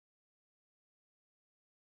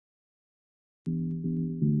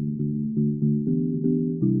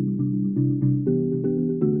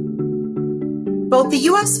Both the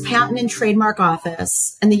U.S. Patent and Trademark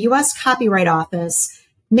Office and the U.S. Copyright Office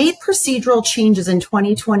made procedural changes in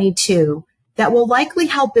 2022 that will likely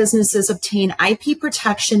help businesses obtain IP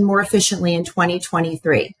protection more efficiently in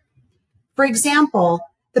 2023. For example,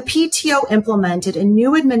 the PTO implemented a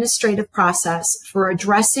new administrative process for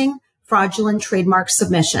addressing fraudulent trademark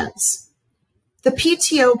submissions. The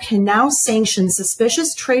PTO can now sanction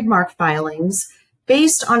suspicious trademark filings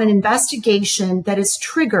based on an investigation that is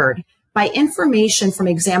triggered by information from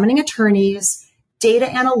examining attorneys, data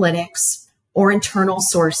analytics, or internal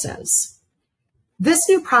sources. This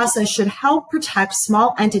new process should help protect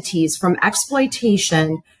small entities from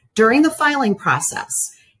exploitation during the filing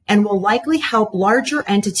process and will likely help larger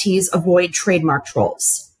entities avoid trademark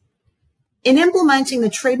trolls. In implementing the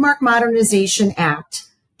Trademark Modernization Act,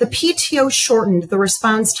 the PTO shortened the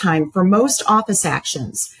response time for most office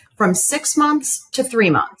actions from 6 months to 3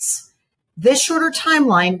 months. This shorter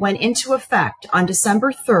timeline went into effect on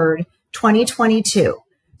December 3rd, 2022,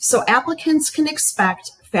 so applicants can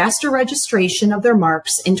expect faster registration of their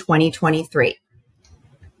marks in 2023.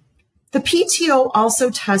 The PTO also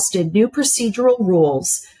tested new procedural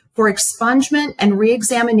rules for expungement and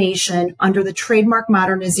reexamination under the Trademark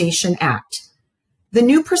Modernization Act. The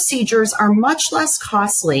new procedures are much less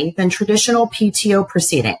costly than traditional PTO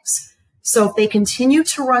proceedings, so if they continue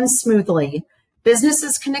to run smoothly,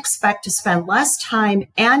 businesses can expect to spend less time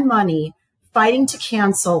and money fighting to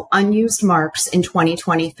cancel unused marks in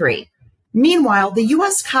 2023. Meanwhile, the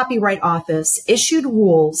U.S. Copyright Office issued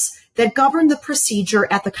rules that govern the procedure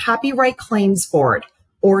at the Copyright Claims Board,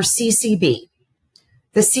 or CCB.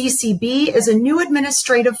 The CCB is a new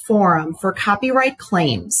administrative forum for copyright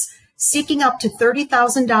claims seeking up to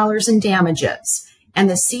 $30,000 in damages, and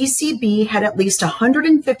the CCB had at least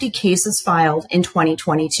 150 cases filed in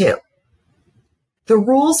 2022. The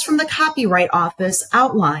rules from the Copyright Office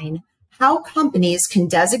outline how companies can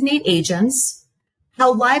designate agents,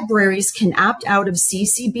 how libraries can opt out of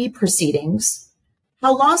CCB proceedings,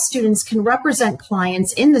 how law students can represent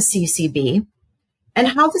clients in the CCB, and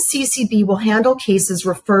how the CCB will handle cases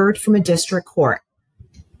referred from a district court.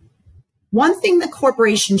 One thing the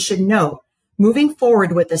corporation should note moving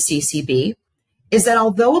forward with the CCB is that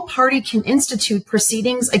although a party can institute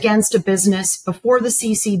proceedings against a business before the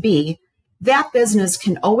CCB, that business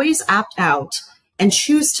can always opt out and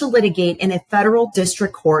choose to litigate in a federal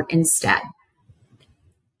district court instead.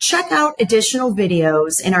 Check out additional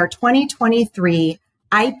videos in our 2023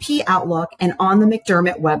 IP Outlook and on the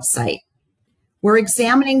McDermott website. We're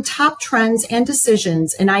examining top trends and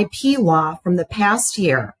decisions in IP law from the past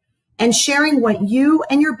year and sharing what you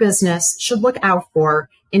and your business should look out for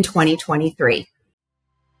in 2023.